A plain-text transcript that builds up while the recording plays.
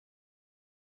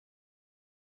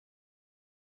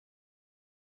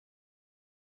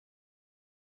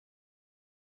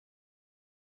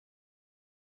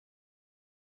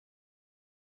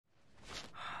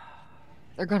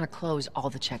They're gonna close all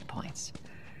the checkpoints.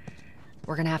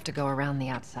 We're gonna have to go around the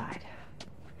outside.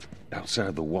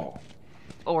 Outside the wall.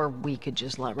 Or we could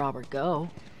just let Robert go.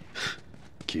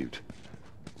 Cute.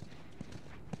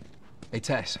 Hey,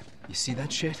 Tess, you see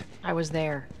that shit? I was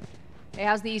there. Hey,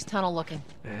 how's the east tunnel looking?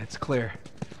 It's clear.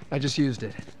 I just used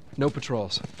it. No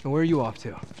patrols. And where are you off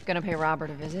to? Gonna pay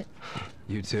Robert a visit?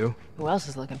 You too? Who else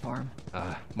is looking for him?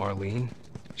 Marlene.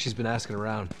 She's been asking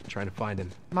around, trying to find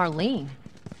him. Marlene?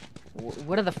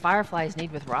 What do the Fireflies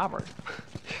need with Robert?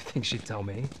 You think she'd tell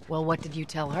me? Well, what did you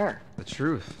tell her? The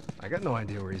truth. I got no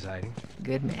idea where he's hiding.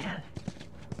 Good man.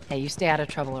 Hey, you stay out of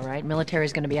trouble, all right?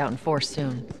 Military's gonna be out in force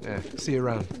soon. Yeah, see you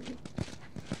around.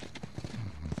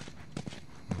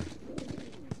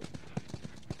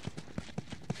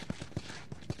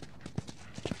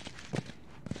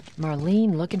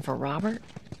 Marlene looking for Robert?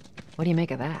 What do you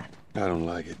make of that? I don't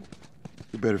like it.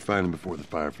 We better find him before the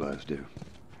Fireflies do.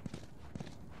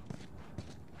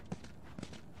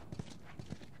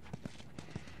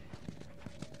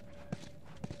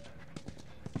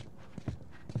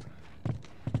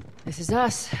 This is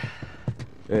us.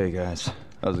 Hey guys,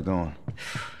 how's it going?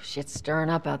 Shit's stirring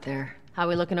up out there. How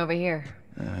we looking over here?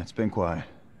 It's been quiet.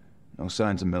 No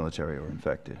signs of military or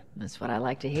infected. That's what I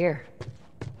like to hear.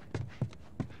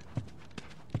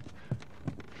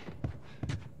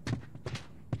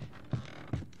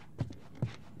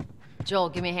 Joel,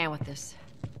 give me a hand with this.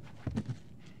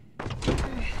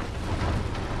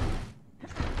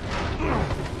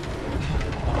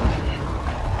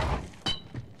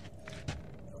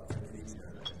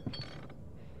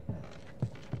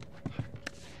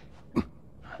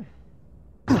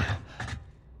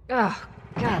 Oh,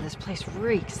 God, this place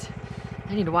reeks.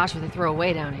 I need to watch what they throw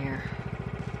away down here.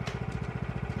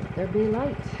 Let there be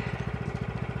light.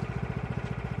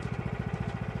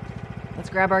 Let's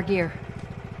grab our gear.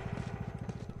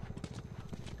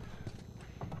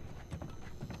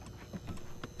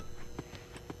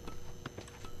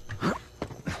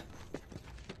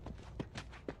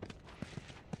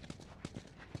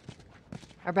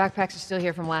 Our backpacks are still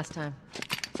here from last time.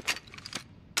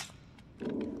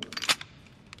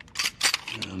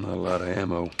 Not a lot of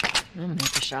ammo. Make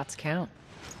the shots count.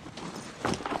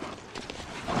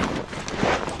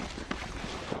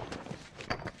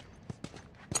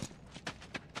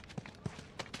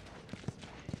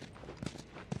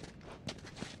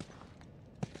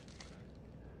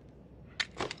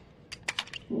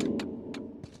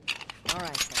 All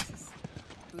right, Texas.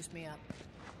 Boost me up.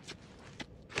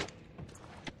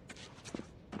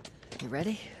 You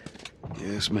ready?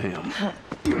 Yes, ma'am.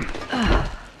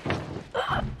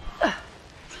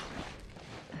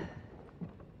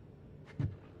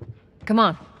 Come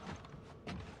on.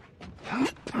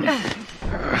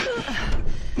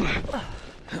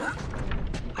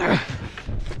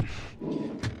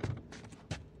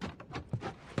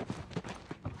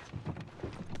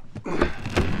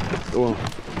 Go on.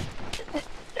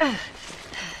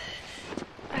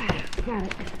 Got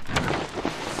it.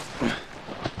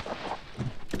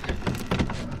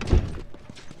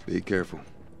 Be careful.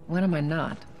 When am I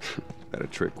not? That a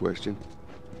trick question?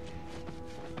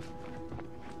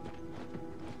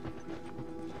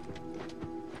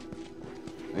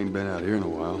 Ain't been out here in a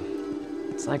while.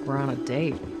 It's like we're on a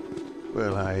date.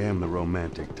 Well, I am the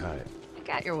romantic type. You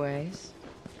got your ways.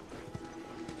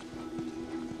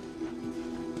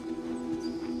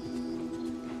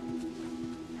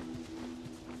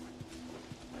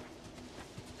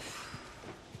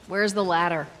 Where's the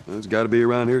ladder? Well, it's got to be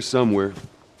around here somewhere.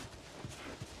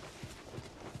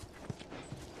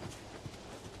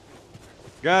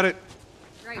 Got it.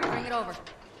 Great, bring it over.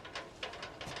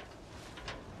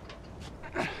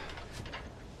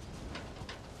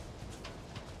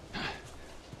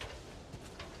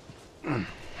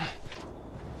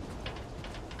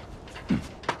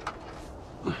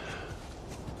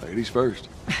 Ladies first.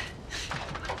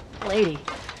 Lady,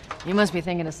 you must be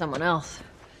thinking of someone else.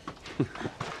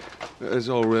 That's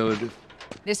all relative.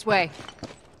 This way.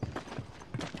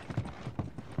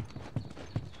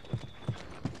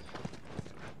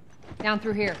 Down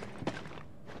through here.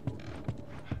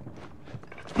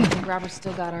 Think Robert's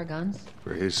still got our guns?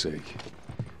 For his sake,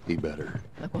 he better.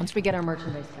 Look, once we get our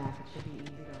merchandise back, it should be easy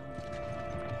to...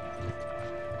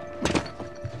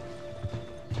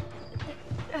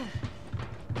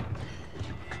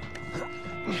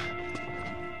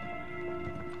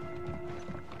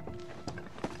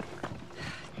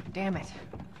 Damn it.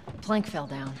 The plank fell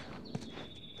down.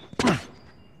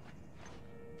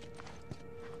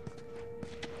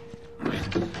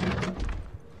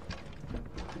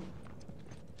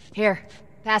 Here,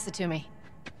 pass it to me.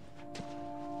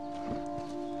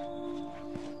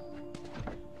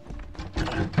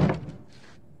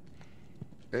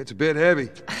 It's a bit heavy.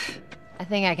 I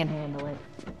think I can handle it.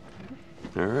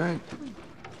 All right.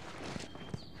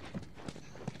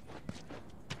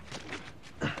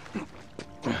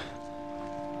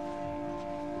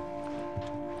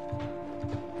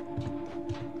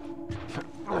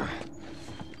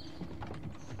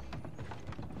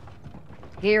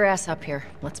 Get your ass up here.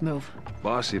 Let's move.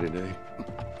 Bossy today.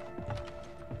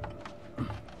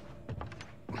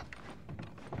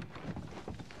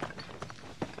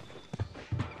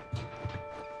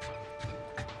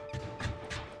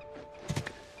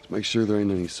 Let's make sure there ain't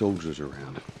any soldiers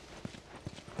around.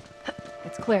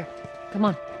 It's clear. Come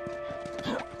on.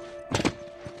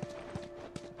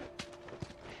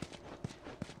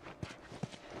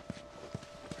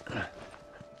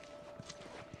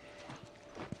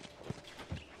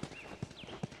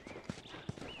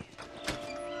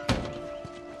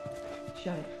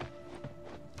 Shut it.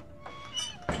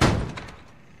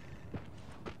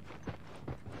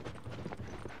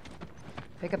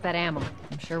 Pick up that ammo.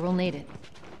 I'm sure we'll need it.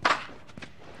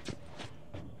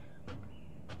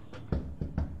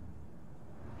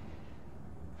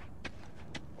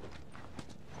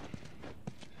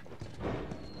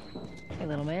 Hey,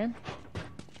 little man.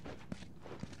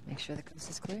 Make sure the coast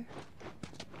is clear.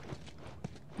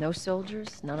 No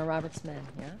soldiers, none of Robert's men,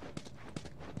 yeah?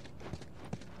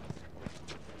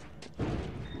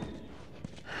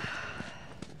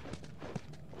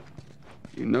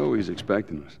 You know he's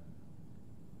expecting us.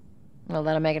 Well,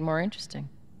 that'll make it more interesting.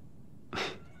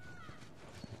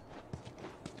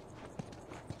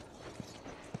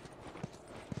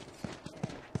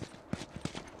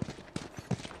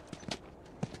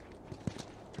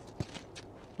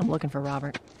 I'm looking for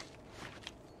Robert.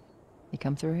 You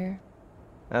come through here?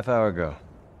 Half hour ago.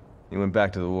 He went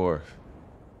back to the wharf.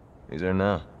 He's there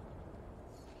now.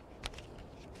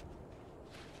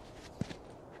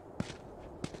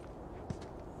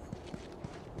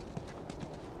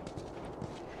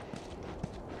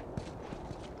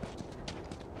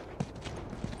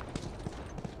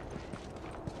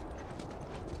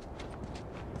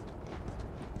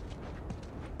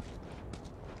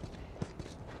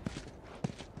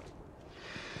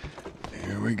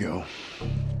 Here we go.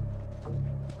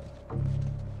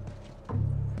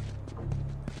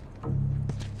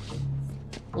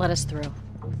 Let us through.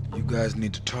 You guys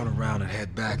need to turn around and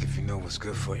head back if you know what's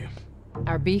good for you.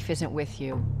 Our beef isn't with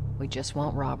you. We just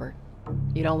want Robert.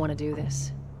 You don't want to do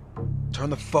this. Turn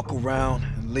the fuck around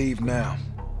and leave now.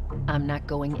 I'm not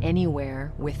going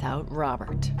anywhere without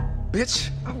Robert. Bitch,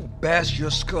 I will bash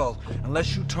your skull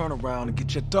unless you turn around and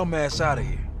get your dumb ass out of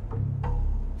here.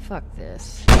 Fuck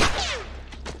this.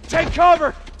 Take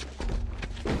cover!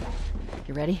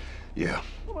 You ready? Yeah.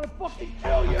 I'm gonna fucking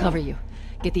kill you! I'll cover you.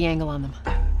 Get the angle on them.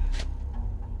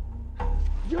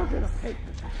 You're gonna hate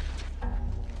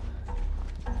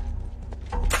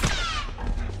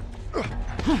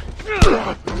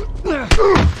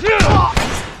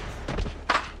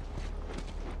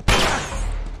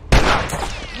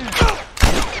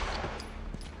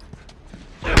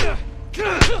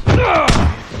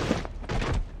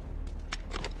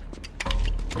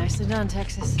Nicely done,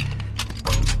 Texas.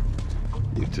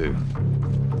 You too.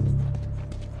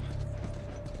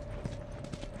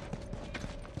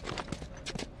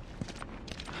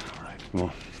 All right, come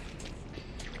on.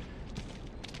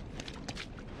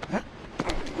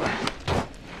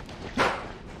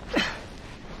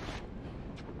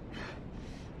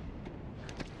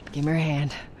 Give me your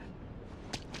hand.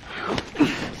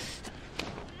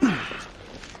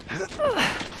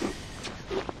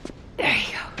 There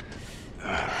you go.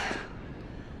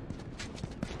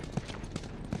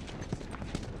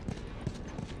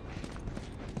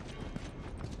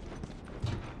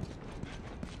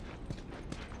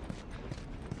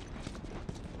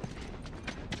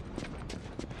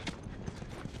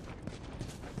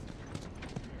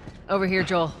 Over here,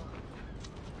 Joel.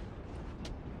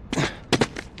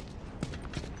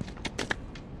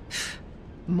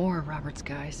 More of Robert's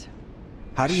guys.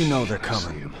 How do you know they're I see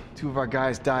coming? 'em. 2 of our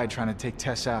guys died trying to take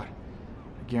Tess out.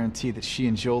 I guarantee that she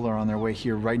and Joel are on their way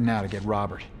here right now to get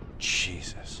Robert.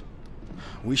 Jesus.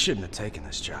 We shouldn't have taken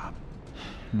this job.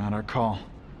 Not our call.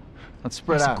 Let's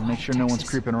spread Nice out and make quiet, sure no one's Texas.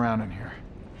 creeping around in here.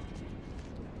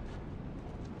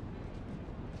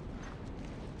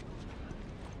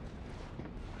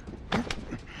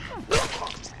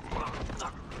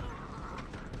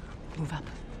 Move up.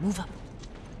 Move up.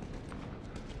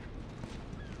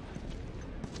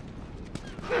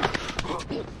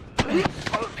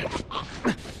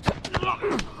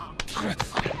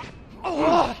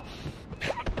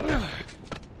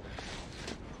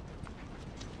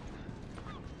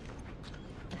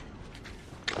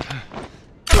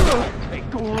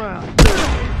 Go around.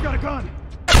 He's got a gun.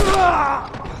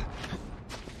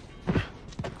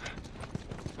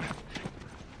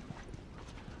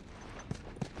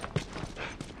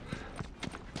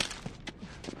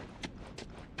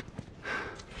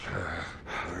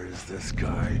 Where is this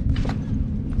guy?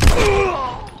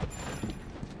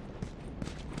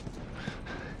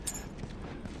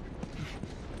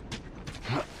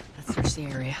 Let's search the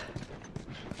area.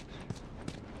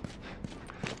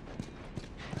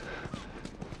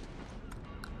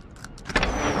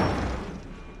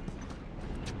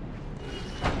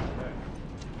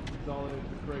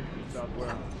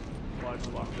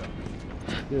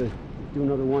 Good. Let's do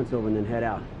another once over and then head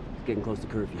out. It's getting close to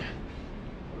curfew.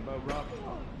 What about Rob?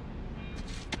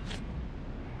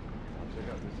 I'll check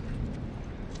out this.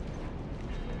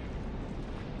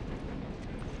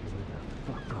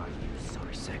 Fuck are you,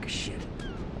 sorry sack of shit.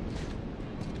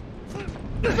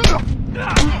 You're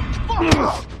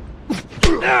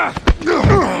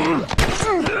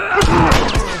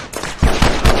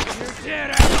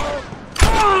dead, asshole!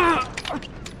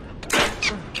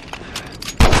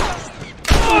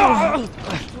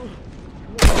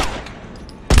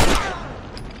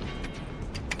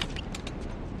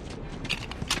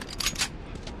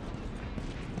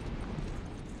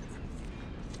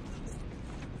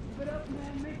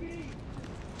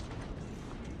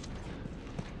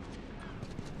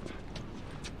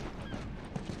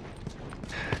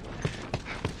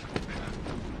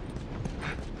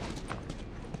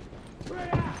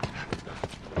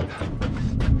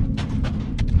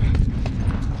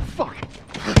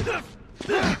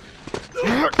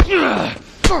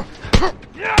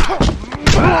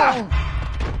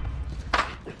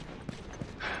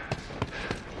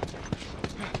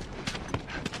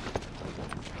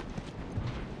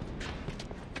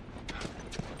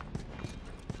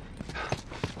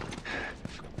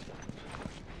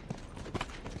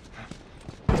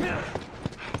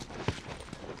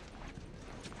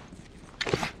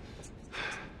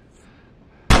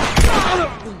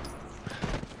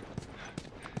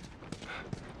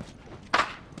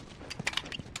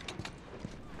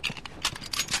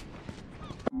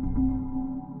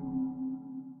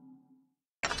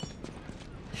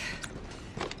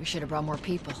 We should have brought more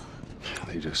people.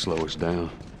 They just slow us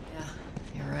down. Yeah,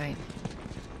 you're right.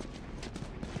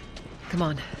 Come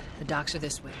on, the docks are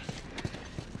this way.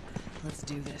 Let's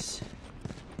do this.